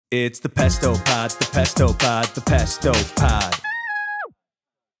It's the Pesto Pod, the Pesto Pod, the Pesto Pod.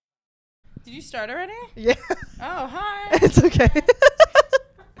 Did you start already? Yeah. Oh, hi. It's okay.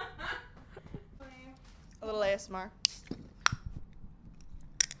 A little ASMR.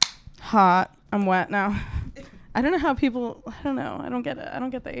 Hot. I'm wet now. I don't know how people, I don't know. I don't get it. I don't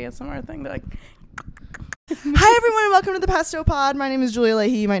get the ASMR thing. They're like, Hi, everyone, and welcome to the Pesto Pod. My name is Julia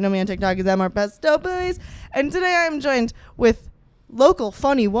Leahy. You might know me on TikTok as MR Pesto Boys. And today I'm joined with local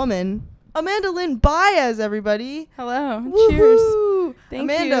funny woman, Lynn Baez, everybody. hello. Woo-hoo. Cheers. Thank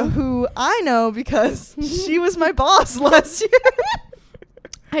Amanda, you. who I know because she was my boss last year.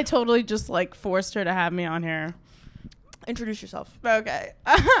 I totally just like forced her to have me on here. Introduce yourself. Okay.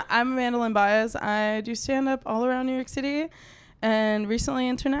 I'm Amanda Lynn Baez. I do stand up all around New York City and recently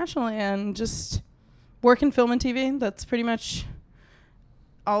internationally and just work in film and TV. That's pretty much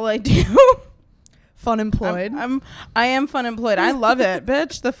all I do. Fun employed. I am fun employed. I love it,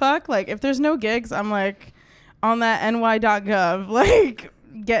 bitch. The fuck? Like, if there's no gigs, I'm like on that ny.gov, like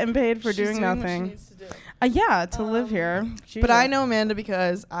getting paid for doing nothing. What she needs to do. Yeah, to live here. But I know Amanda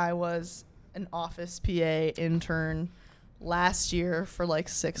because I was an office PA intern last year for like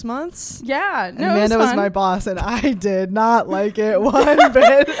 6 months. Yeah, And no, Amanda it was was fun. my boss, and I did not like it one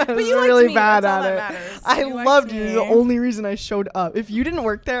bit. I was you liked really me. bad That's all at that it. matters. I You liked loved you. me. The only reason I showed up. If you didn't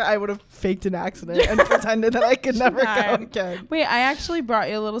work there, I would have faked an accident and pretended that I could never go Fine. again. Wait, I actually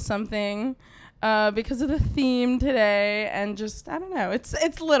brought you a little something because of the theme today, and just I don't know.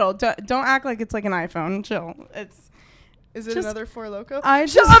 It's little. Don't act like it's like an iPhone. Chill. Is it Just- another Four Loko? I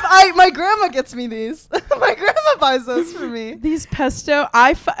Shut just up! My grandma gets me these. My grandma buys those for me. these pesto.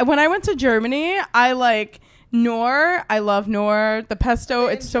 When I went to Germany, I like Knorr. I love Knorr. The pesto.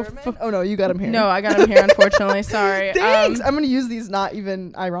 It's so. Oh no, you got them here. No, I got them here. Unfortunately, sorry. Thanks. I'm gonna use these. Not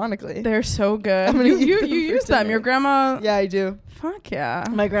even ironically. They're so good. I'm gonna You eat them for use them. dinner. Your grandma. Yeah, I do. Fuck yeah.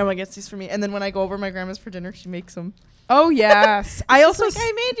 My grandma gets these for me, and then when I go over my grandma's for dinner, she makes them. Oh yes. I also.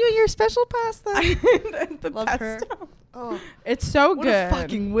 I made you your special pasta. the Love her. pesto. Oh, It's so what good. a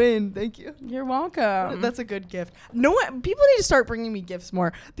fucking win! Thank you. You're welcome. That's a good gift. No one, people need to start bringing me gifts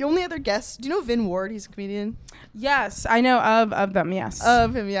more. The only other guest, do you know Vin Ward? He's a comedian. Yes, I know of them. Yes.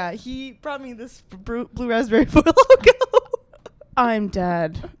 Of him, yeah. He brought me this blue raspberry Four Loko. I'm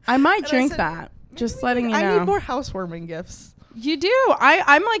dead. I might And I drink said, that. Just Maybe letting you I know. need more housewarming gifts. You do.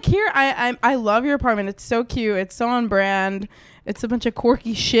 I'm like here. I love your apartment. It's so cute. It's so on brand. It's a bunch of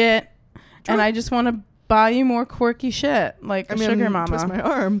quirky shit, True. and I just want to buy you more quirky shit, like a sugar I'm mama. twist my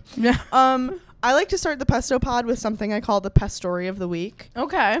arm. Yeah. I like to start the Pesto Pod with something I call the Pest Story of the Week.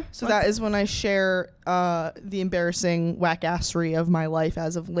 Okay. So that is when I share the embarrassing whackassery of my life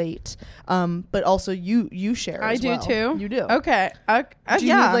as of late. But also you share. I as do well. too. You do. Okay. Do you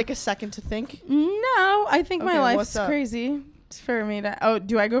yeah. need like a second to think? No, I think my Okay, life's what's up? crazy for me to. Oh,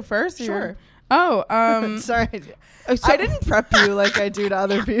 do I go first? or Sure. you're- Oh, Sorry. so I didn't prep you like I do to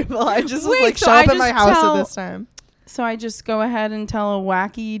other people. I just was Wait, like, so show I up at my just house tell- at this time. So I just go ahead and tell a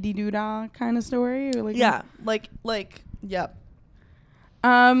wacky dee-doo-dah kind of story? Or like Yeah. Like, yep.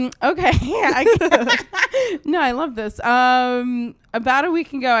 Okay. No, I love this. About a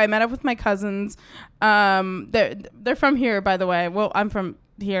week ago, I met up with my cousins. They're from here, by the way. Well, I'm from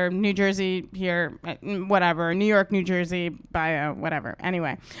here, New Jersey, here, whatever, New York, New Jersey, bio, whatever.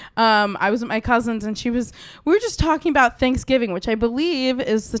 Anyway, I was with my cousins, and we were just talking about Thanksgiving, which I believe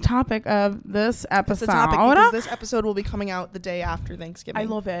is the topic of this episode. It's a topic because this episode will be coming out the day after Thanksgiving. I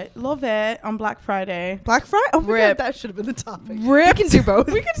love it on Black Friday. Black Friday. Oh my Rip. god, that should have been the topic. Ripped. We can do both.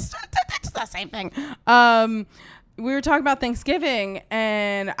 We can start. That's the same thing. We were talking about Thanksgiving,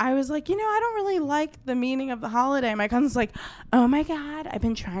 and I was like, I don't really like the meaning of the holiday. My cousin's like, oh my God, I've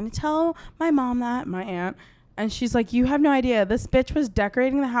been trying to tell my mom that, my aunt. And she's like, you have no idea. This bitch was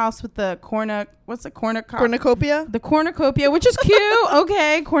decorating the house with the cornucopia? The cornucopia, which is cute.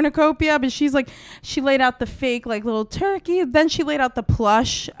 Okay, cornucopia. But she's like, she laid out the fake, like, little turkey. Then she laid out the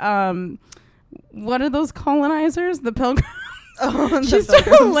plush. What are those colonizers? The pilgrims. Oh, She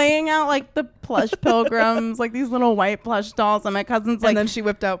started laying out like the plush pilgrims, like these little white plush dolls, and my cousin's like, and then she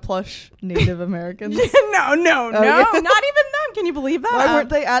whipped out plush Native Americans. no, not even them. Can you believe that? Why weren't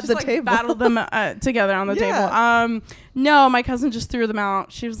they at Just, the like, table? Battled them together on the Yeah. table. No, my cousin just threw them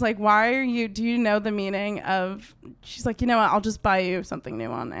out. She was like, do you know the meaning of? She's like, you know what? I'll just buy you something new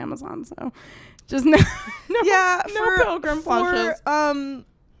on Amazon. So, just no pilgrim plushes.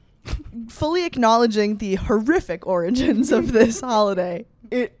 Fully acknowledging the horrific origins of this holiday.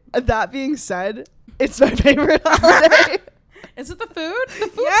 That being said, it's my favorite holiday. Is it the food? The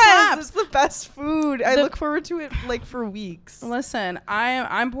food Yes, slaps. it's the best food. I look forward to it like for weeks. Listen,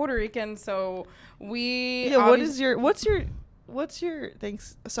 I'm Puerto Rican, so we. Yeah, what's your what's your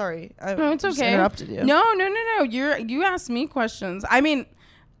thanks? Sorry, I No, it's just okay. interrupted you. No. You asked me questions. I mean,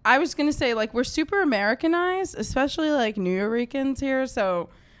 I was gonna say like we're super Americanized, especially like New Yorkers here. So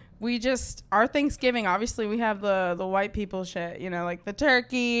we just our Thanksgiving. Obviously, we have the white people shit. You know, like the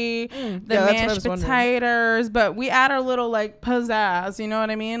turkey, the mashed potatoes. But we add our little like pizzazz. You know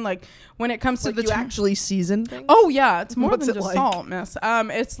what I mean? Like when it comes to Like the you actually season things. Oh yeah, it's more What's than it just like? salt, miss.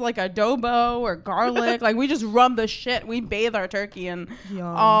 It's like adobo or garlic. Like we just rub the shit. We bathe our turkey in Yum.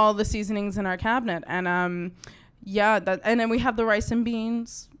 all the seasonings in our cabinet, and yeah, and then we have the rice and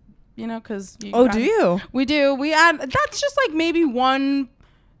beans. You know, because do you? We do. We add. That's just like maybe one.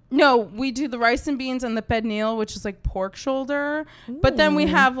 No, we do the rice and beans and the pernil, which is like pork shoulder. Ooh. But then we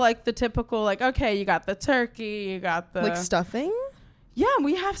have like the typical like, okay, you got the turkey, you got the like stuffing. Yeah,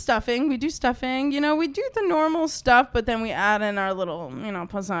 we have stuffing. We do stuffing. You know, we do the normal stuff, but then we add in our little,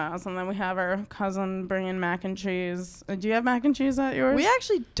 pizzazz, and then we have our cousin bring in mac and cheese. Do you have mac and cheese at yours? We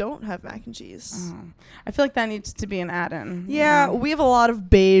actually don't have mac and cheese. Oh. I feel like that needs to be an add-in. Yeah, we have a lot of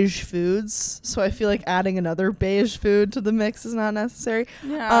beige foods, so I feel like adding another beige food to the mix is not necessary.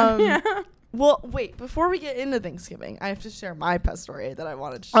 Yeah. Yeah. Well, wait, before we get into Thanksgiving, I have to share my pet story that I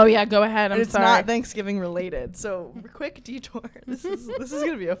wanted to share. Oh, yeah, go ahead. It's sorry. not Thanksgiving related, so quick detour. This is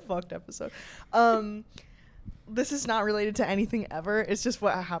going to be a fucked episode. This is not related to anything ever. It's just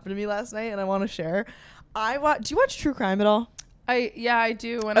what happened to me last night, and I want to share. Do you watch true crime at all? I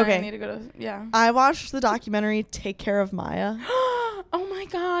do when Okay. I need to go to, yeah. I watched the documentary Take Care of Maya. Oh my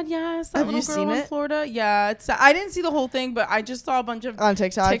God, yes. That Have little you girl seen in it? Florida. Yeah, I didn't see the whole thing, but I just saw a bunch of On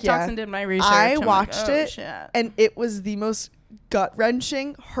TikTok, TikToks yeah. and did my research. I I'm watched like, oh, it, shit. and it was the most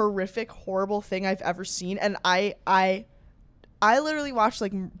gut-wrenching, horrific, horrible thing I've ever seen. And I literally watched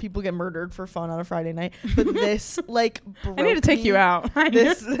like people get murdered for fun on a Friday night, but this like broke I need to take me. you out.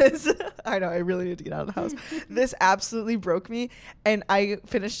 This I know I really need to get out of the house. This absolutely broke me, and I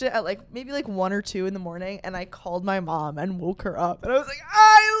finished it at maybe 1 or 2 in the morning, and I called my mom and woke her up, and I was like,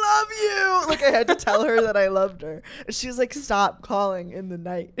 I love you. Like I had to tell her that I loved her, and she was like, stop calling in the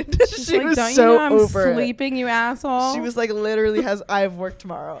night. She was Don't so you know I'm over sleeping, you asshole. She was like, literally I have work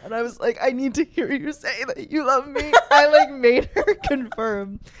tomorrow, and I was like, I need to hear you say that you love me. I made her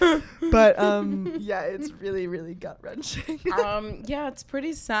confirm, but yeah, it's really, really gut wrenching. Yeah, it's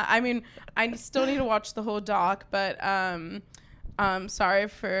pretty sad. I mean, I still need to watch the whole doc, but sorry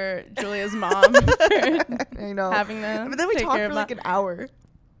for Julia's mom for I know having to. but then we take talked care for of like an hour.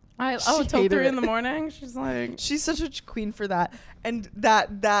 Till 3 in the morning. She's like, she's such a queen for that. And this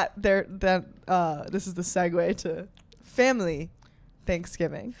is the segue to family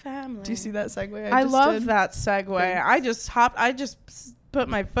Thanksgiving. family. Do you see that segue? I just love did? that segue. Thanks. I just put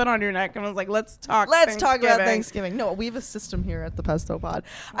my foot on your neck and was like, let's talk talk about Thanksgiving. No, we have a system here at the Pesto Pod.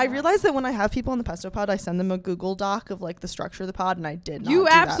 I realized that when I have people on the Pesto Pod, I send them a Google Doc of like the structure of the pod, and I did not. You do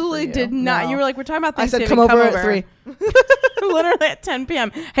that absolutely for did not. No. You were like, we're talking about I said, Thanksgiving. come over at 3. Literally at 10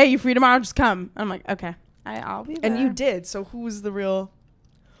 p.m. Hey, you free tomorrow? Just come. I'm like, okay. I'll be there. And you did. So who's the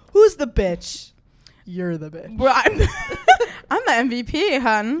bitch? You're the bitch. Well, I'm the MVP,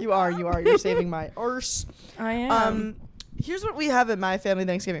 hun. You are. You're saving my arse. I am. Here's what we have at my family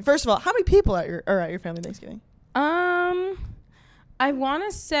Thanksgiving. First of all, how many people are at your family Thanksgiving? I want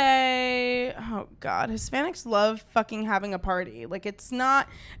to say, oh God, Hispanics love fucking having a party. Like it's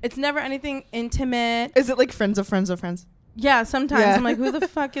never anything intimate. Is it like friends of friends of friends? Yeah, sometimes Yeah. I'm like, who the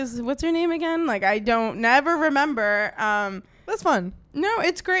fuck what's her name again? Like I never remember. That's fun. No,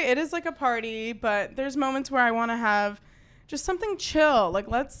 it's great. It is like a party, but there's moments where I want to have just something chill. Like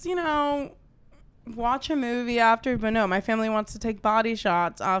let's, watch a movie after, but no, my family wants to take body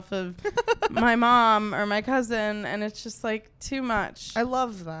shots off of my mom or my cousin, and it's just like too much. I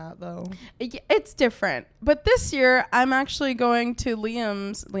love that though. It's different. But this year I'm actually going to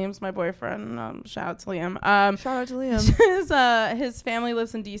Liam's my boyfriend. Shout out to Liam. Shout out to Liam. His family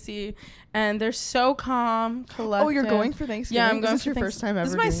lives in DC, and they're so calm, collected. Oh, you're going for Thanksgiving? Yeah, I'm going. Is this your first time ever?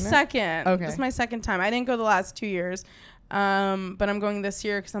 This is my second. Okay. This is my second time. I didn't go the last 2 years. But I'm going this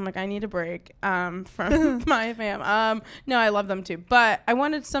year because I'm like, I need a break from my fam. No, I love them too. But I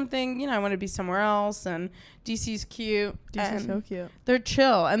wanted something, I want to be somewhere else. And DC's cute. DC's so cute. They're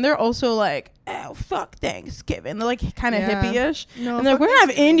chill. And they're also like, oh, fuck Thanksgiving. They're like kind of hippie-ish. No, and they're like, we're going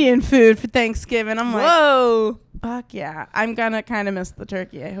to have Indian food for Thanksgiving. I'm like, whoa. Fuck yeah. I'm going to kind of miss the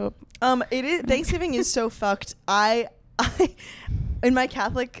turkey, I hope. It is. Thanksgiving is so fucked. in my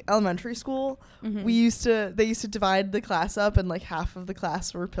Catholic elementary school, they used to divide the class up, and like half of the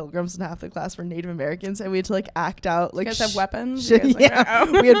class were pilgrims and half the class were Native Americans, and we had to like act out like you guys have weapons?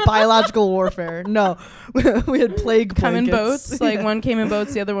 Yeah, we had biological warfare. No, we had plague come in blankets. boats. Like one came in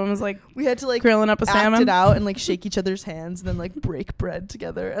boats, the other one was like we had to like grilling up a act salmon. it out and like shake each other's hands and then like break bread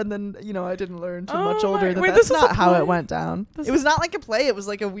together. And then I didn't learn too much older that that's not how it went down. It was not like a play. It was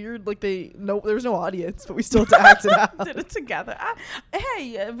like a weird there was no audience, but we still had to act it out. Did it together.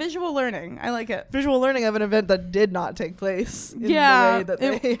 Hey, visual learning. I like it. Visual learning of an event that did not take place in the Yeah, way that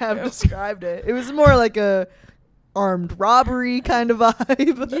they have described it. It was more like a armed robbery kind of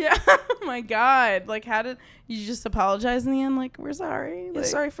vibe. Yeah. Oh my God. Like, how did you just apologize in the end? Like, we're sorry. Like,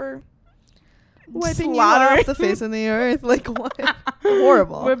 Sorry for wiping you slaughtering off the face of the earth. Like, what?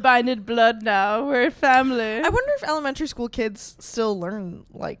 Horrible. We're binded blood now. We're a family. I wonder if elementary school kids still learn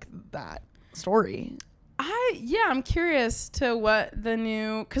like that story. I'm curious to what the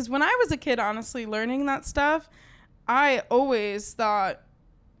new, because when I was a kid, honestly, learning that stuff, I always thought,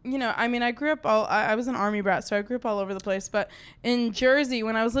 I grew up I was an army brat, so I grew up all over the place. But in Jersey,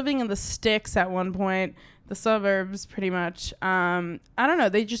 when I was living in the sticks at one point, the suburbs pretty much, I don't know,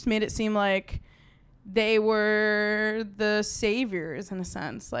 they just made it seem like they were the saviors in a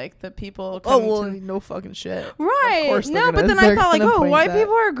sense, like the people no fucking shit, right? Of course No, but then I thought like, white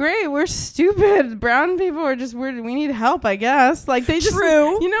people are great, we're stupid, brown people are just weird, we need help, I guess. Like they just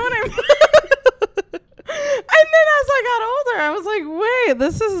True. You know what I mean? And then as I got older, I was like, wait,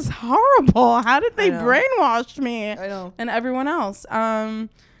 this is horrible. How did they brainwash me? I know. And everyone else.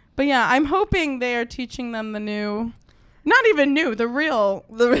 But yeah, I'm hoping they are teaching them the new, not even new, the real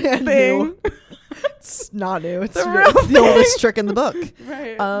thing. New. It's not new. It's the the oldest trick in the book.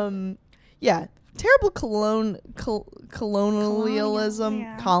 Right. Yeah. Terrible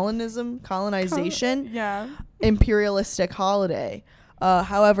colonialism, colonization, imperialistic holiday.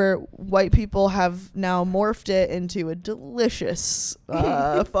 However, white people have now morphed it into a delicious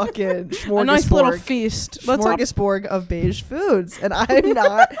fucking smorgasbord. A nice little feast. Smorgasbord of beige foods. And I'm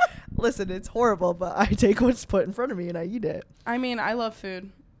not... Listen, it's horrible, but I take what's put in front of me and I eat it. I mean, I love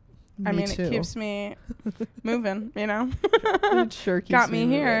food. Me too. It keeps me moving, It sure keeps got me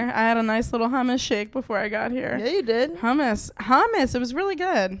moving. here. I had a nice little hummus shake before I got here. Yeah, you did. Hummus. It was really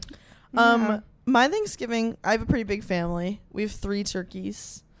good. My Thanksgiving, I have a pretty big family. We have 3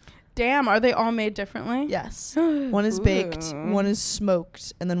 turkeys. Damn, are they all made differently? Yes. One is baked, one is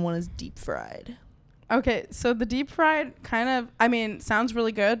smoked, and then one is deep fried. Okay, so the deep fried sounds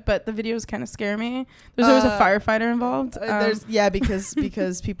really good, but the videos kind of scare me. There's always a firefighter involved.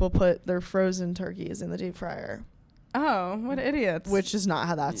 Because people put their frozen turkeys in the deep fryer. Oh, what idiots! Which is not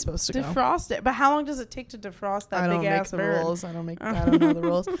how that's supposed to go. Defrost it, but how long does it take to defrost that big ass bird? I don't know the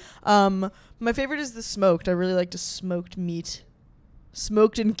rules. My favorite is the smoked. I really like the smoked meat.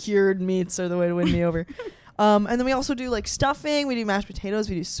 Smoked and cured meats are the way to win me over. And then we also do like stuffing. We do mashed potatoes.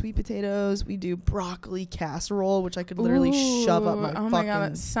 We do sweet potatoes. We do broccoli casserole, which I could literally shove up my fucking. Oh my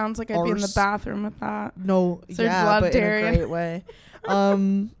God, it sounds like I'd be in the bathroom with that. No, so yeah, but in a great way.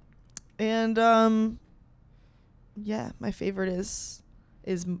 Yeah, my favorite is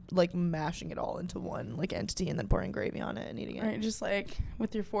like mashing it all into one like entity and then pouring gravy on it and eating it. Right, just like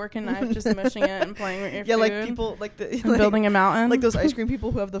with your fork and knife, just mushing it and playing with your food. Like people like building a mountain, like those ice cream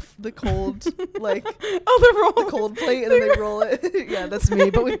people who have the cold like the cold plate and then they roll it. Yeah, that's me,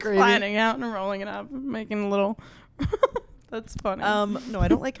 but with gravy. Flattening out and rolling it up, making a little. That's funny. No, I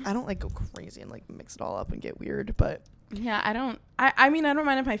don't like go crazy and like mix it all up and get weird, but yeah, I don't. I mean, I don't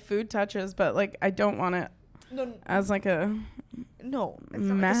mind if my food touches, but like I don't want it. As like a it's not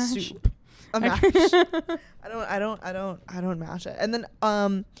mash. like a soup. A mash. I don't mash it. And then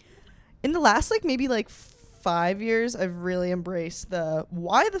in the last like maybe like 5 years, I've really embraced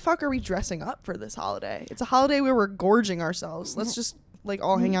why the fuck are we dressing up for this holiday? It's a holiday where we're gorging ourselves. Let's just like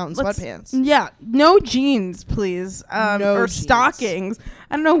all hang out in sweatpants. Yeah, no jeans, please. Or jeans. Stockings.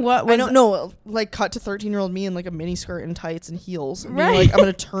 I don't know what. I don't know. Like cut to 13-year-old me in like a mini skirt and tights and heels. And right. Being like, I'm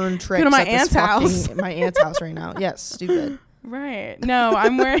gonna turn tricks. Go to my at aunt's house. My aunt's house right now. Yes, stupid. Right. No,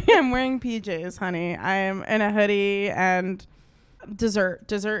 I'm wearing PJs, honey. I am in a hoodie and dessert.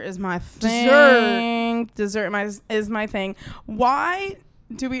 Dessert is my thing. Dessert is my thing. Why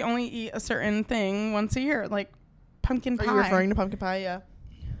do we only eat a certain thing once a year? Like pumpkin pie. Are you referring to pumpkin pie? Yeah.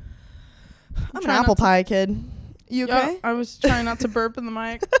 I'm an trying apple pie kid. You okay? Yeah, I was trying not to burp in the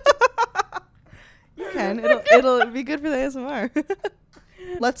mic. You can. It'll be good for the ASMR.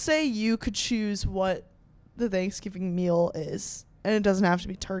 Let's say you could choose what the Thanksgiving meal is, and it doesn't have to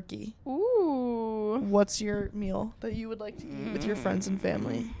be turkey. Ooh. What's your meal that you would like to eat with your friends and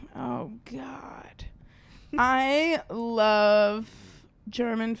family? Oh God. I love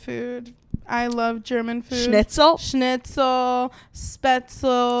German food. I love German food. Schnitzel? Schnitzel,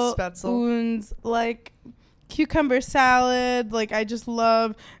 Spätzle, und like cucumber salad. Like I just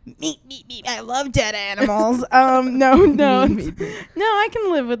love meat. I love dead animals. No, I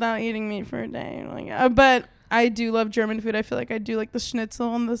can live without eating meat for a day. Like, but I do love German food. I feel like I do like the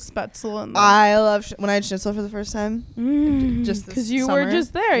Schnitzel and the Spätzle. And I love when I had Schnitzel for the first time. Just because you were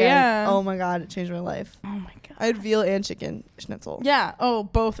just there, yeah. Oh my god, it changed my life. Oh my god. I had veal and chicken Schnitzel. Yeah. Oh,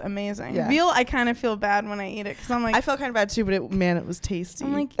 both amazing. Yeah. Veal, I kind of feel bad when I eat it because I'm like, I felt kind of bad too, but it was tasty.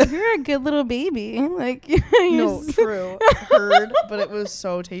 I'm like, you're a good little baby. Like, no, true. Heard, but it was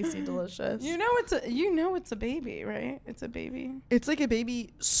so tasty, delicious. You know it's a baby, right? It's a baby. It's like a baby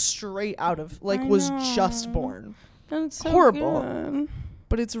straight out of was just born. That's so horrible. Good.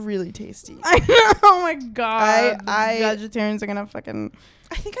 But it's really tasty. I know. Oh my god. I vegetarians are gonna fucking.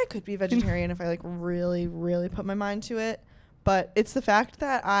 I think I could be vegetarian if I like really, really put my mind to it. But it's the fact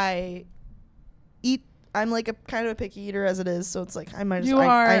that I'm like a kind of a picky eater as it is, so it's like I might just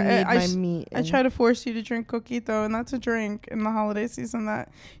I need my meat. I try to force you to drink coquito, and that's a drink in the holiday season that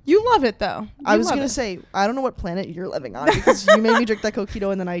you love it though. I was gonna say I don't know what planet you're living on because you made me drink that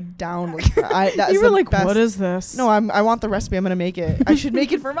coquito and then I downed. You were like, best. What is this? No, I want the recipe. I'm gonna make it. I should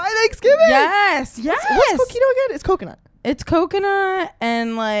make it for my Thanksgiving. Yes. What's coquito again? It's coconut. It's coconut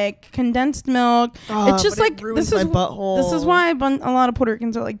and like condensed milk. It's just like this is my butthole. This is why a lot of Puerto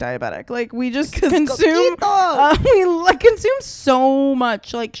Ricans are like diabetic. Like we just consume we consume so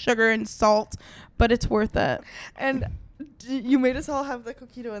much like sugar and salt, but it's worth it. And you made us all have the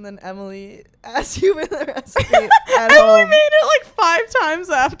coquito, and then Emily asked you for the recipe at Emily made it like 5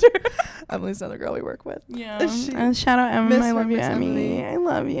 times after. Emily's another girl we work with. Yeah. And shout out Emily. I love you, Emily. I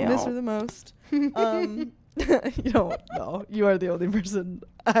love you. Miss her the most. You don't know. You are the only person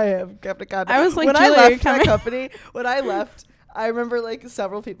I have kept in contact. I was like, when Julia, I left that company, when I left, I remember like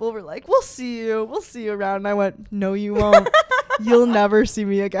several people were like, we'll see you around. And I went, no, you won't. You'll never see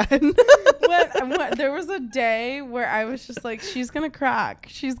me again. There was a day where I was just like, she's going to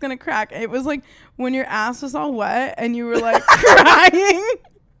crack. It was like when your ass was all wet and you were like crying.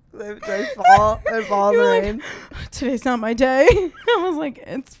 They fall in the rain. Today's not my day. I was like,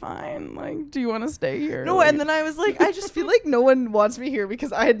 it's fine. Like, do you want to stay here? No, and then I was like, I just feel like no one wants me here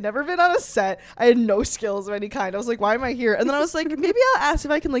because I had never been on a set. I had no skills of any kind. I was like, why am I here? And then I was like, maybe I'll ask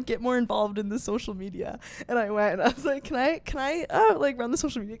if I can like get more involved in the social media. And I went and I was like, can I like run the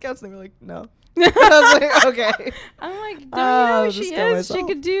social media accounts? And they were like, no. I was like, okay. I'm like, don't you know who she is? She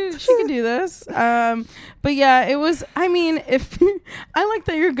could do this. But yeah, it was. I mean, if I like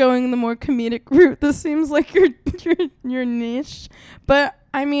that you're going the more comedic route. This seems like your niche. But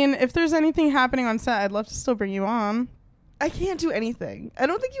I mean, if there's anything happening on set, I'd love to still bring you on. I can't do anything. I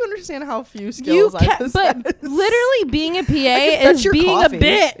don't think you understand how few skills I possess. But literally being a PA is being a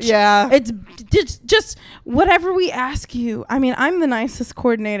bitch. Yeah. It's just whatever we ask you. I mean, I'm the nicest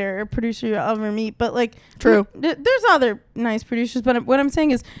coordinator, producer you'll ever meet, but like true. There's other nice producers, but what I'm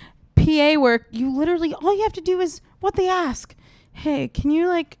saying is PA work, you literally all you have to do is what they ask. Hey, can you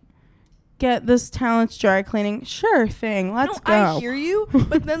like get this talent's dry cleaning? Sure thing. Let's go. I hear you,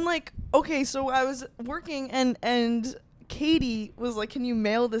 but then like okay, so I was working and Katie was like, can you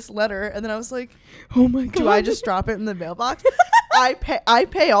mail this letter? And then I was like, oh my god, do I just drop it in the mailbox? I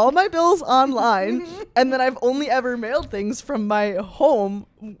pay all my bills online, and then I've only ever mailed things from my home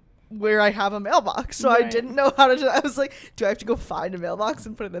where I have a mailbox. So I didn't know how to do that. I was like, do I have to go find a mailbox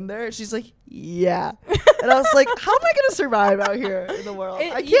and put it in there? And she's like, yeah. And I was like, how am I going to survive out here in the world?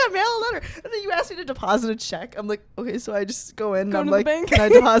 I can't mail a letter. And then you asked me to deposit a check. I'm like, okay, so I just go in and I'm like, can I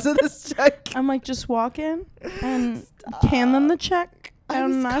deposit this check? I'm like, just walk in and hand them the check.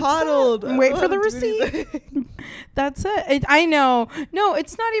 I'm coddled. Wait for the receipt. That's it. I know. No,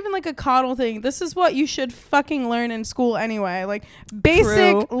 it's not even like a coddle thing. This is what you should fucking learn in school anyway. Like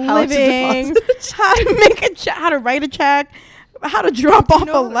basic living, how to make a check, how to write a check, how to drop off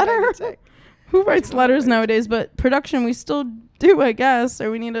a letter. Who writes letters nowadays? But production, we still do, I guess. Or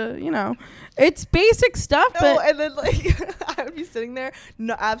we need to, it's basic stuff. No, and then like I would be sitting there,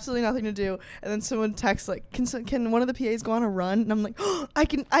 absolutely nothing to do, and then someone texts like, "Can one of the PAs go on a run?" And I'm like, oh, "I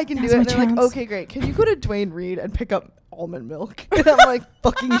can do it." And they're like, "Okay, great. Can you go to Dwayne Reed and pick up almond milk?" And I'm like,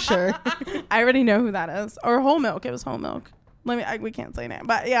 "Fucking sure." I already know who that is. Or whole milk. It was whole milk. We can't say that,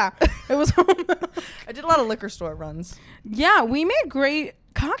 but yeah, it was whole milk. I did a lot of liquor store runs. Yeah, we made great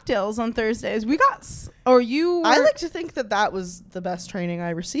cocktails on Thursdays. I like to think that was the best training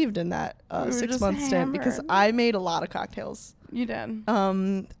I received in that 6-month stint because I made a lot of cocktails. You did.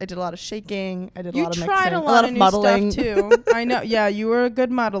 I did a lot of shaking. I did a lot of mixing. You tried a lot of new muddling stuff too. I know. Yeah, you were a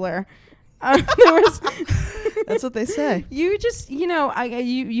good muddler. That's what they say. You just,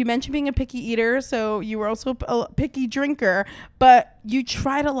 you mentioned being a picky eater, so you were also a picky drinker, but you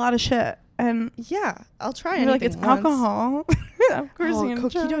tried a lot of shit. And yeah, I'll try you're like, anything it's once. alcohol. Of course you're gonna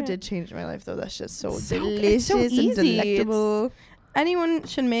try Coquito it. did change my life, though. That's just so It's delicious so and easy. delectable. Anyone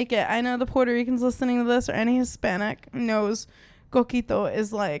should make it. I know the Puerto Ricans listening to this or any Hispanic knows coquito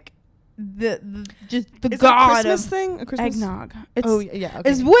is like the Is god it a Christmas of thing? A Christmas? eggnog. Yeah. Okay.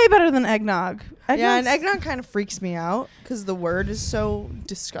 It's way better than eggnog. Yeah, and eggnog kind of freaks me out because the word is so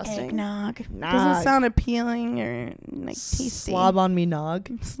disgusting. Eggnog Nog. doesn't sound appealing or like tasty. Slob on me nog.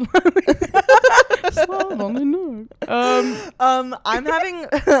 Slob on the nog. I'm having.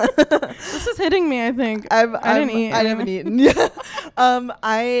 This is hitting me. I think I didn't eat. I haven't eaten. Yeah.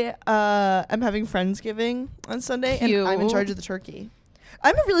 I am having Friendsgiving on Sunday, and I'm in charge of the turkey.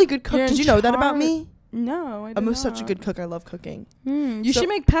 I'm a really good cook. You're Did in you know that about charge? me? No, I did I'm not. such a good cook. I love cooking. You So- should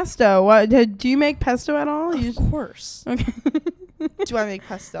make pesto. What, do you make pesto at all? Of course. Okay. Do I make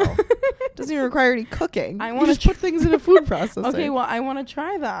pesto? Doesn't even require any cooking. I You wanna just put things in a food processor. Okay, well, I want to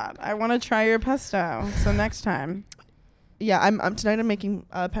try that. I want to try your pesto. So next time. Yeah, I'm tonight. I'm making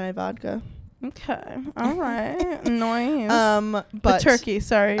penne vodka. Okay. All right. Nice. But the turkey.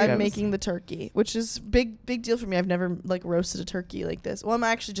 Sorry. I'm making the turkey, which is big deal for me. I've never like roasted a turkey like this. Well, I'm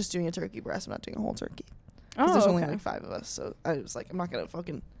actually just doing a turkey breast. I'm not doing a whole turkey because there's only like 5 of us. So I was like, I'm not gonna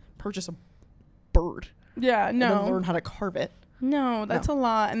fucking purchase a bird. Yeah. And then No. learn how to carve it. No, that's a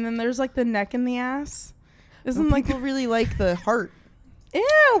lot. And then there's like the neck and the ass. Isn't Well, like people really like the heart.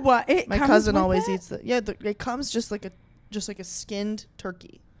 ew? What? It My comes cousin with always it? eats the it comes just like a skinned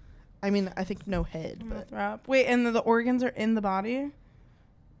turkey. I mean, I think no head, I'm gonna but throw up. Wait, and the organs are in the body?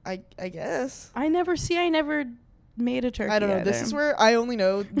 I guess. I never made a turkey. I don't know. either. This is where I only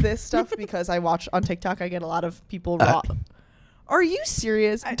know this stuff because I watch on TikTok. I get a lot of people raw. Are you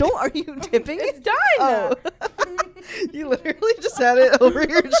serious? Are you tipping? It's done. Oh. You literally just had it over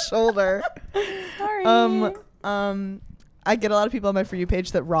your shoulder. Sorry. I get a lot of people on my For You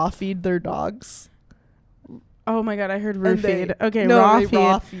page that raw feed their dogs. Oh my god, I heard root And they- feed. Okay, no, raw they feed.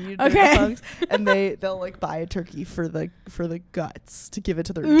 raw feed their Okay. dogs, and they'll like buy a turkey for the guts to give it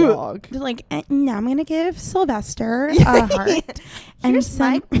to their Ooh. dog. They're like, now I'm gonna give Sylvester a heart. And Here's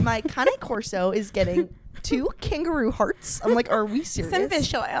some my Cane Corso is getting 2 kangaroo hearts. I'm like, are we serious? some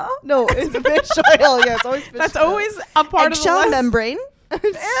fish oil. No, it's fish oil. Yeah, it's always fish That's oil. always a part Eggshell of the list. membrane.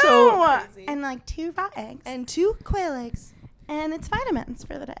 It's so crazy. And like 2 raw eggs. And 2 quail eggs. And it's vitamins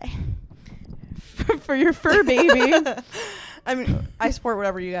for the day. For your fur baby. I mean, I support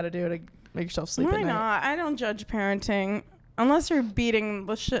whatever you got to do to make yourself sleep Why at night. not? I don't judge parenting unless you're beating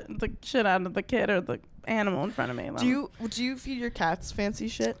the shit out of the kid or the animal in front of me. Do you feed your cats fancy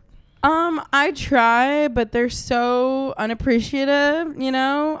shit? I try, but they're so unappreciative, you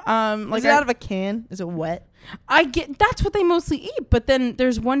know? Like Like is it out of a can? Is it wet? I get that's what they mostly eat, but then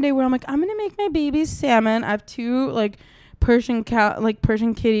there's one day where I'm like, I'm gonna make my babies salmon. I have 2 like Persian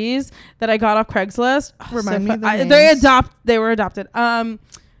kitties that I got off Craigslist. Oh, Remind me of the they names. they were adopted.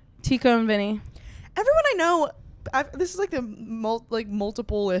 Tico and Vinny. Everyone I know, this is like the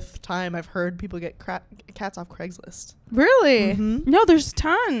multiple-th time I've heard people get cats off Craigslist. Really? Mhm. No, there's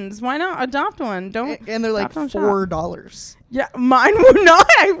tons. Why not adopt one? Don't. And they're like Adopt, don't $4. Yeah, mine were not.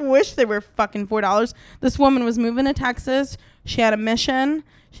 I wish they were fucking $4. This woman was moving to Texas. She had a mission.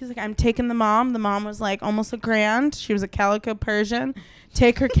 She's like, I'm taking the mom. The mom was like almost $1,000. She was a calico Persian.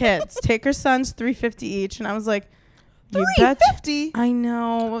 Take her kids. Take her sons, $350 each. And I was like, you bet. $350. I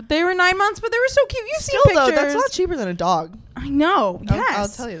know. They were 9 months, but they were so cute. You see Still pictures. though, that's a lot cheaper than a dog. I know. Yes. I'll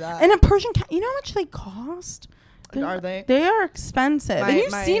tell you that. And a Persian cat. You know how much they cost? Are they? They are expensive. And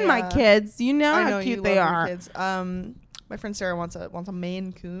you've seen my kids. You know I how know cute you they love your are. Kids. My friend Sarah wants a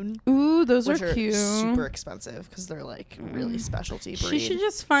Maine Coon. Ooh, those which are cute. super expensive because they're like really specialty breed. She should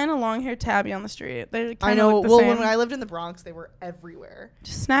just find a long-haired tabby on the street. They I know. Well, when I lived in the Bronx, they were everywhere.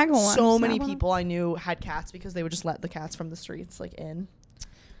 Just snaggle one. So many Snaggle one. people I knew had cats because they would just let the cats from the streets like in.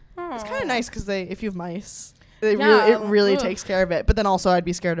 It's kind Aw. of nice because if you have mice, Yeah, it really ugh. takes care of it. But then also I'd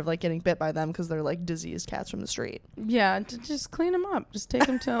be scared of like getting bit by them because they're like diseased cats from the street. Yeah, just clean them up. Just take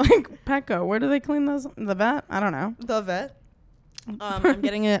them to like Petco. Where do they clean those? The vet? I don't know. The vet. I'm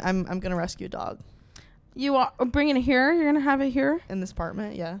getting it. I'm gonna rescue a dog You are bringing it here? You're gonna have it here? in this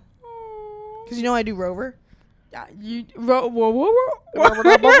apartment. Yeah, because you know I do Rover. Yeah, Rover.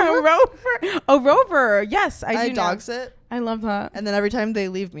 Oh, Rover. Yes, I do. dog know. sit, I love that. and then every time they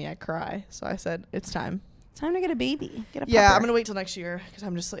leave me, I cry. So I said it's time. Time to get a baby. Get a Yeah, pupper. I'm gonna wait till next year because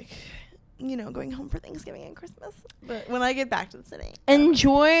I'm just like going home for Thanksgiving and Christmas. But when I get back to the city,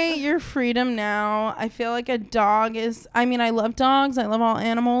 enjoy your freedom now. I feel like a dog is. I mean, I love dogs. I love all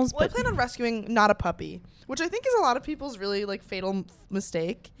animals. Well, but I plan on rescuing not a puppy, which I think is a lot of people's really like fatal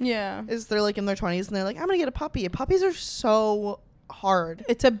mistake. Yeah, is they're like in their 20s and they're like, I'm gonna get a puppy. Puppies are so hard.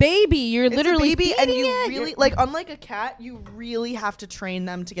 it's a baby. You're literally a baby, and you feeding it. really like, unlike a cat, you really have to train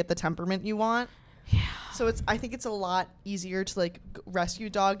them to get the temperament you want. Yeah. So I think it's a lot easier to like rescue a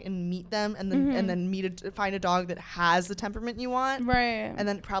dog and meet them, and then find a dog that has the temperament you want. Right. And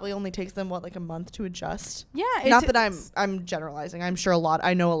then it probably only takes them like a month to adjust. Yeah. Not that I'm generalizing. I'm sure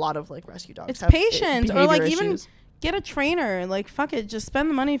I know a lot of like rescue dogs. It's have patience, or like behavior even issues. get a trainer. Like, fuck it, just spend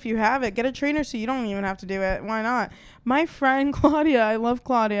the money if you have it. Get a trainer so you don't even have to do it. Why not? My friend Claudia, I love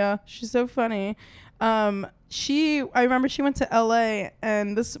Claudia. She's so funny. I remember she went to LA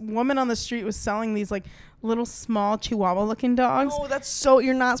and this woman on the street was selling these like little small Chihuahua looking dogs. Oh, that's so,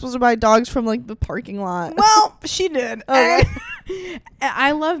 you're not supposed to buy dogs from like the parking lot. Well, she did. Okay.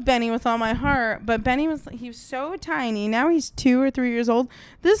 I love Benny with all my heart, but Benny he was so tiny. Now he's 2 or 3 years old.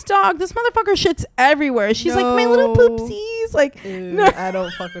 This motherfucker shits everywhere. She's like, my little poopsies. Like, Ew, no. I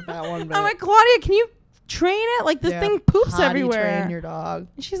don't fuck with that one. I'm like, Claudia, can you train it? Like, this thing poops potty everywhere. Train your dog.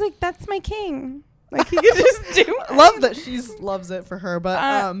 And she's like, that's my king. Like, he can just do it. Love that she loves it for her,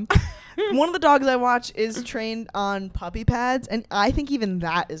 but one of the dogs I watch is trained on puppy pads, and I think even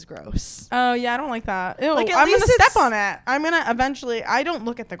that is gross. Oh yeah, I don't like that. Ew, Like, at I'm gonna least step on it. I'm gonna eventually. I don't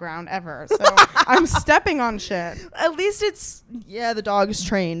look at the ground ever, so I'm stepping on shit. At least it's the dog is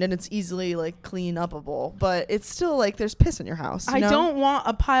trained and it's easily like clean upable, but it's still like there's piss in your house. You I know? don't want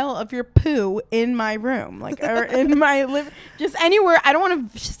a pile of your poo in my room, like or in my just anywhere. I don't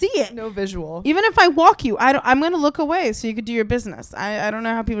want to see it. No visual. Even if I walk you, I'm gonna look away so you could do your business. I don't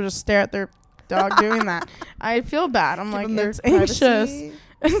know how people just stare at their dog doing that. I feel bad. I'm like, it's anxious.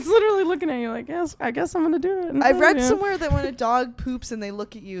 It's literally looking at you like, yes, I guess I'm gonna do it. I've read somewhere that when a dog poops and they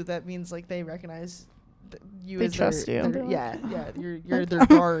look at you, that means like they recognize you. They as trust you. Yeah, you're their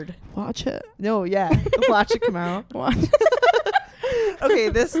guard. Watch it. No, yeah, watch it come out. Watch. Okay,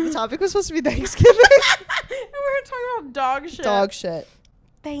 the topic was supposed to be Thanksgiving. And we were talking about dog shit. Dog shit.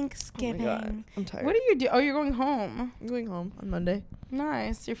 Thanksgiving. Oh my God, I'm tired. What do you do? Oh, you're going home. I'm going home on Monday.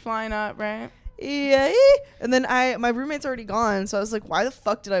 Nice. You're flying up, right? Yeah. And then my roommate's already gone, so I was like, why the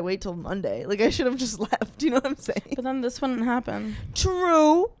fuck did I wait till Monday? Like, I should have just left. You know what I'm saying? But then this wouldn't happen.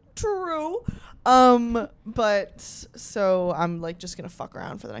 True. But so I'm like just gonna fuck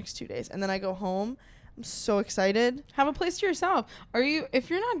around for the next 2 days, and then I go home. I'm so excited. Have a place to yourself. If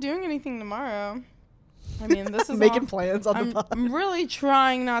you're not doing anything tomorrow, I mean, this is making plans on the pod. I'm really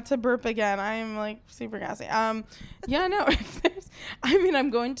trying not to burp again. I am like super gassy. Yeah, no. I'm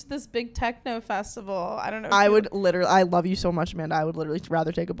going to this big techno festival. I don't know. I love you so much, Amanda. I would literally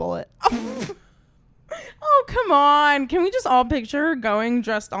rather take a bullet. Oh, come on. Can we just all picture her going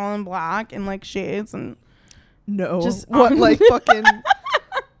dressed all in black and like shades and no, just what like fucking.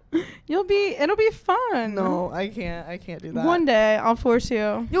 It'll be fun. No, I can't do that. One day I'll force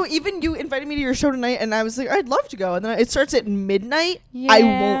you. No, even you invited me to your show tonight, and I was like, I'd love to go. And then it starts at midnight. Yeah. I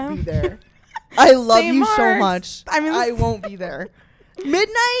won't be there. I love Same you so marks. much. I won't be there.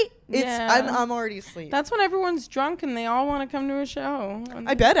 Midnight. I'm already asleep. That's when everyone's drunk and they all want to come to a show.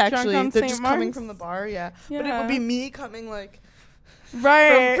 I bet actually they're St. just Mark's. coming from the bar. Yeah, but it would be me coming like.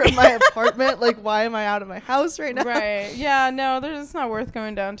 Right. From my apartment. Like, why am I out of my house right now? Right. Yeah, no, it's not worth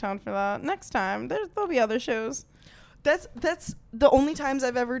going downtown for that. Next time. There'll be other shows. That's the only times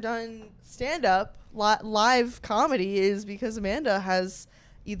I've ever done stand-up live comedy is because Amanda has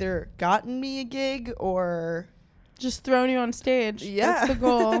either gotten me a gig or just thrown you on stage. Yeah. That's the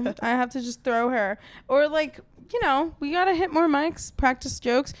goal. I have to just throw her. Or like, we got to hit more mics, practice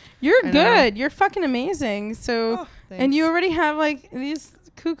jokes. You're good. You're fucking amazing. So, and you already have like these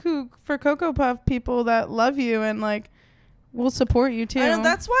cuckoo for Cocoa Puff people that love you and like will support you too. I know,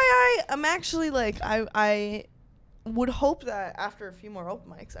 that's why I'm actually like, I would hope that after a few more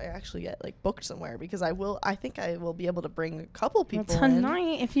open mics, I actually get like booked somewhere because I think I will be able to bring a couple people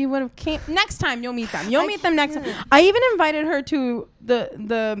tonight. If you would have came next time, you'll meet them. You'll meet them next time. I even invited her to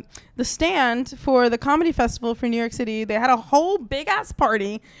the stand for the comedy festival for New York City. They had a whole big ass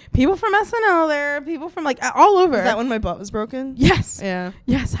party. People from SNL there. People from like all over. Is that when my butt was broken? Yes. Yeah.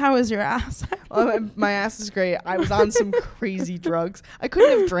 Yes. How is your ass? My ass is great. I was on some crazy drugs. I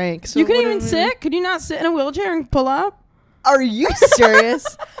couldn't have drank. So you couldn't even sit? Could you not sit in a wheelchair and pull up? Are you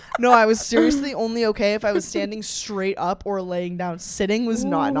serious? No, I was seriously only okay if I was standing straight up or laying down. Sitting was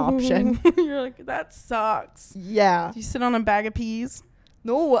not an option. You're like, that sucks. Yeah. Do you sit on a bag of peas?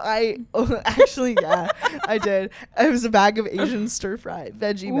 No, actually, yeah, I did. It was a bag of Asian stir-fry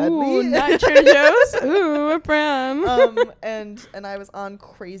veggie medley. Ooh, not Trader Joe's? Ooh, a brand. And I was on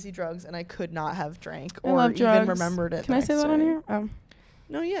crazy drugs, and I could not have drank I or love even drugs. remembered it. Can I say that on here? Oh,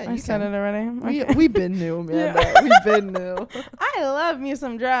 No, yeah, I said it already. Okay. We've been new, Amanda. We've been new. I love me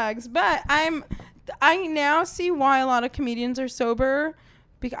some drugs, but I now see why a lot of comedians are sober.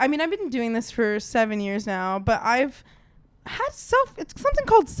 I mean, I've been doing this for 7 years now, but I've had it's something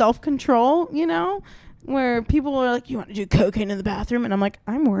called self-control, you know, where people are like, you want to do cocaine in the bathroom? And I'm like,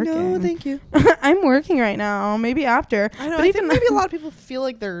 I'm working. No, thank you. I'm working right now. Maybe after. I know. But I think maybe a lot of people feel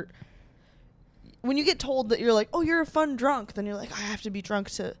like they're, when you get told that you're like, oh, you're a fun drunk, then you're like, I have to be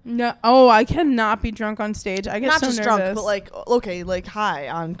drunk to. No. Oh, I cannot be drunk on stage. I get not so just nervous. drunk, but like, okay, like high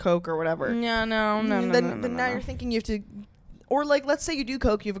on coke or whatever. Yeah, no. Then now you're thinking you have to, or like, let's say you do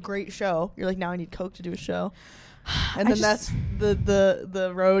coke, you have a great show. You're like, now I need coke to do a show. And then that's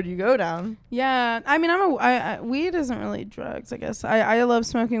the road you go down. Yeah, I mean, weed isn't really drugs, I guess. I love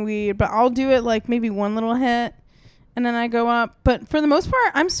smoking weed, but I'll do it like maybe one little hit, and then I go up. But for the most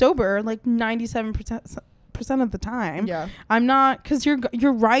part, I'm sober like 97% of the time. Yeah, I'm not, because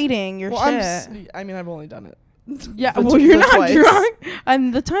you're writing your shit. I mean, I've only done it. Yeah, well, you're not twice. Drunk.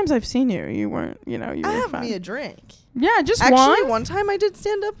 And the times I've seen you, you weren't. You know, you. I were have fine. me a drink. Yeah, just actually one time I did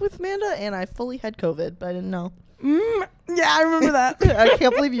stand up with Amanda, and I fully had COVID, but I didn't know. Yeah, I remember that. I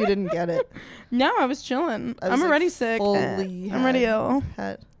can't believe you didn't get it. No, I was chilling. I'm already sick. I'm already ill.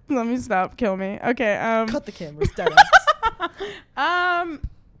 Let me stop. Kill me. Okay. Cut the cameras. Dead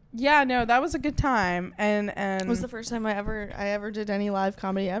Yeah, no, that was a good time. And it was the first time I ever did any live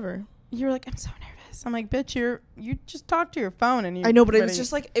comedy ever. You were like, I'm so nervous. I'm like, bitch, you just talk to your phone and you. I know, but it was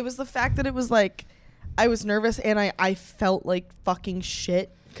just like, it was the fact that it was like, I was nervous and I felt like fucking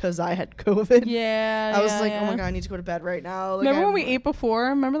shit because I had COVID. Yeah. I was like, oh my God, I need to go to bed right now. Like, remember when we ate before?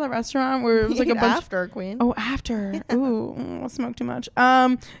 Remember the restaurant where it was like a bunch after Queen? Oh, after. Yeah. Ooh, I smoked too much.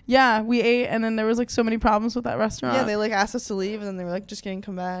 Yeah, we ate and then there was like so many problems with that restaurant. Yeah, they like asked us to leave and then they were like, just kidding,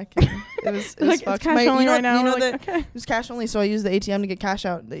 come back. And it was like, fucked. It's cash only right now. You know like, okay. It was cash only, so I used the ATM to get cash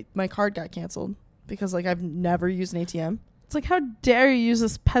out. My card got canceled because like I've never used an ATM. It's like, how dare you use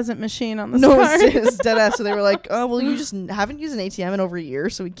this peasant machine on this card? No, card? it's dead ass. So they were like, oh, well, you just haven't used an ATM in over a year,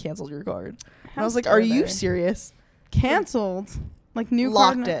 so we canceled your card. And I was like, are you serious? Canceled? Like new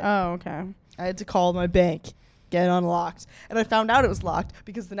locked card? It. Oh, okay. I had to call my bank, get it unlocked. And I found out it was locked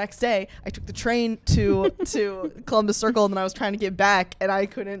because the next day I took the train to Columbus Circle and then I was trying to get back and I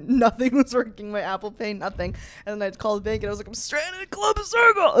couldn't, nothing was working, my Apple Pay, nothing. And then I called the bank and I was like, I'm stranded at Columbus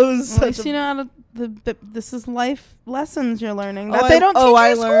Circle. It was such you know how to, this is life lessons you're learning. That they don't teach you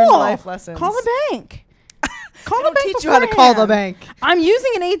in school. Learned life lessons. Call the bank. Call the bank. Teach you how to call the bank. I'm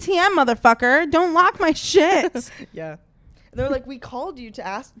using an ATM, motherfucker. Don't lock my shit. Yeah. They're like, we called you to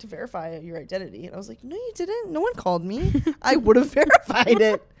ask to verify your identity. And I was like, no, you didn't. No one called me. I would have verified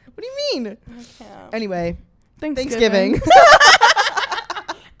it. What do you mean? Anyway, Thanksgiving.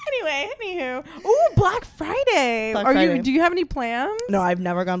 Anywho. Ooh, Black Friday. Do you have any plans? No, I've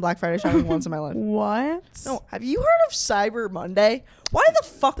never gone Black Friday shopping once in my life. What? No. Have you heard of Cyber Monday? Why the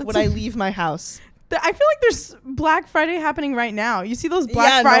fuck would I leave my house? I feel like there's Black Friday happening right now. You see those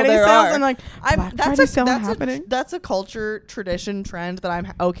Black Friday sales and like that's a culture, tradition, trend that I'm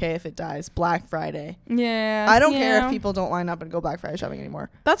okay if it dies. Black Friday. Yeah. I don't care if people don't line up and go Black Friday shopping anymore.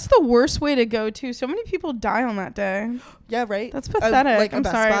 That's the worst way to go too. So many people die on that day. Yeah, right. That's pathetic. Like I'm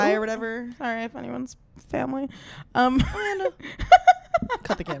Best sorry. Buy or whatever. Sorry if anyone's family. Cut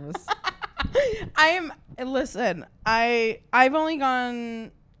the cameras. Listen, I've only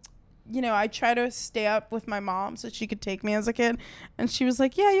gone, you know, I try to stay up with my mom so she could take me as a kid, and she was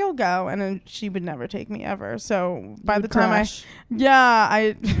like, yeah, you'll go, and then she would never take me ever. So by the time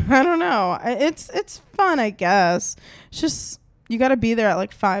I don't know, it's fun, I guess. It's just, you got to be there at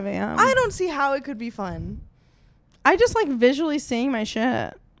like 5 a.m. I don't see how it could be fun. I just like visually seeing my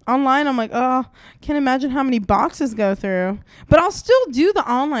shit. Online, I'm like, oh, can't imagine how many boxes go through. But I'll still do the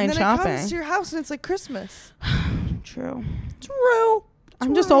online shopping. It comes to your house and it's like Christmas. True.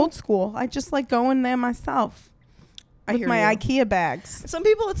 I'm just old school. I just like going there myself. With my IKEA bags. Some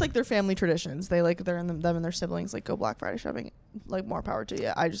people, it's like their family traditions. They like them and their siblings like go Black Friday shopping. Like, more power to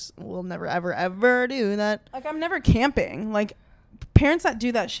you. I just will never ever ever do that. Like, I'm never camping. Like, parents that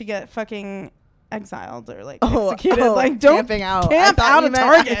do that should get fucking exiled or like executed. Like, don't camping out. Camp out of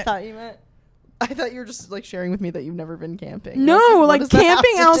Target. I thought you were just like sharing with me that you've never been camping. No, like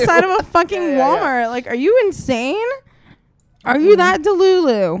camping outside of a fucking Walmart. Like, are you insane? Are you that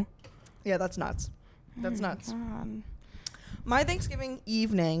Delulu? Yeah, that's nuts. That's nuts. God. My Thanksgiving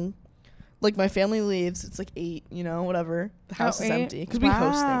evening like my family leaves. It's like 8, you know, whatever. The house is 8? empty because we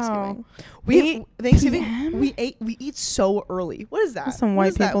host Wow. Thanksgiving. 8 Thanksgiving PM? we eat so early. What is that? That's some What white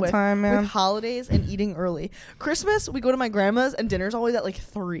is that people with? time, man. With holidays and eating early. Christmas, we go to my grandma's and dinner's always at like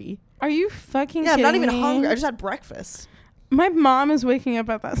 3. Are you fucking Yeah, I'm not kidding even me? hungry. I just had breakfast. My mom is waking up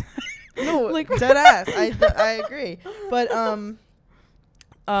at that time. No, Like- dead ass. I agree. But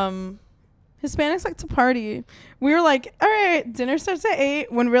Hispanics like to party. We were like, all right, dinner starts at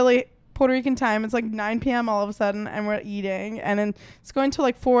 8 when really Puerto Rican time it's like 9 p.m. all of a sudden and we're eating and then it's going to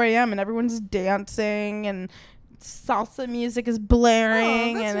like 4 a.m. and everyone's dancing and salsa music is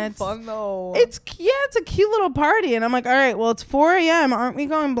blaring that's and so it's fun though. it's a cute little party and I'm like, all right, well it's 4 a.m. Aren't we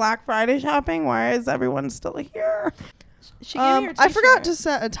going Black Friday shopping? Why is everyone still here? She gave me her I forgot t-shirt. to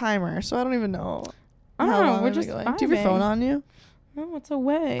set a timer, so I don't even know. Oh, how long we're am I just going. Do you have your vibing. phone on you? No, it's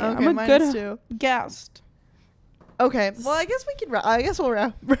away. Okay, I'm a mine good is too. guest. Okay, well I guess we can. I guess we'll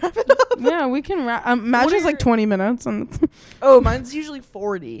wrap it up. Yeah, we can wrap. Imagine it's like 20 minutes. And Oh, mine's usually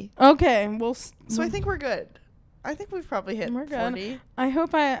 40. okay, well, So I think we're good. I think we've probably hit We're good. 40. I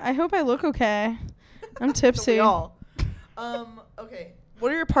hope I look okay. I'm So tipsy. we all. Okay.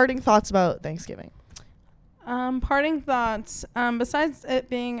 What are your parting thoughts about Thanksgiving? Parting thoughts. Besides it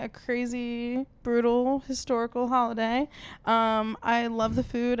being a crazy, brutal, historical holiday, I love the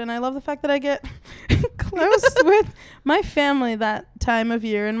food and I love the fact that I get close with my family that time of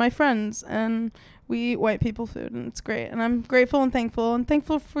year and my friends, and we eat white people food and it's great. And I'm grateful and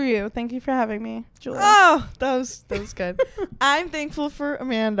thankful for you. Thank you for having me, Julia. Oh, that was good. I'm thankful for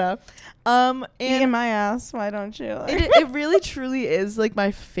Amanda. Eating And my ass. Why don't you? it really truly is like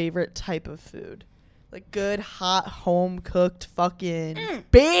my favorite type of food. Like good, hot, home cooked fucking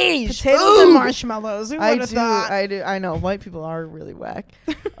beige potatoes food. and marshmallows. Who I would have thought? do. I know white people are really whack,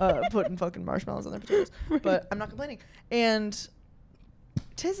 putting fucking marshmallows on their potatoes. But I'm not complaining. And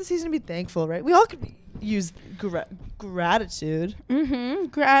 'tis the season to be thankful, right? We all could use gratitude. Mm-hmm.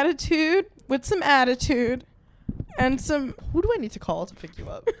 Gratitude with some attitude and some. Who do I need to call to pick you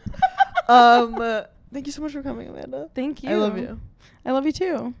up? Thank you so much for coming, Amanda. Thank you. I love you. I love you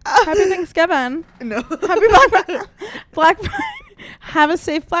too. Happy Thanksgiving. No. Happy Black Friday. Have a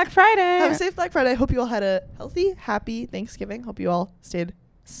safe Black Friday. Have a safe Black Friday. I hope you all had a healthy, happy Thanksgiving. Hope you all stayed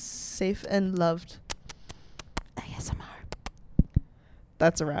safe and loved. ASMR.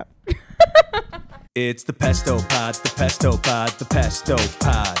 That's a wrap. It's the Pesto Pod, the Pesto Pod, the Pesto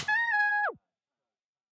Pod.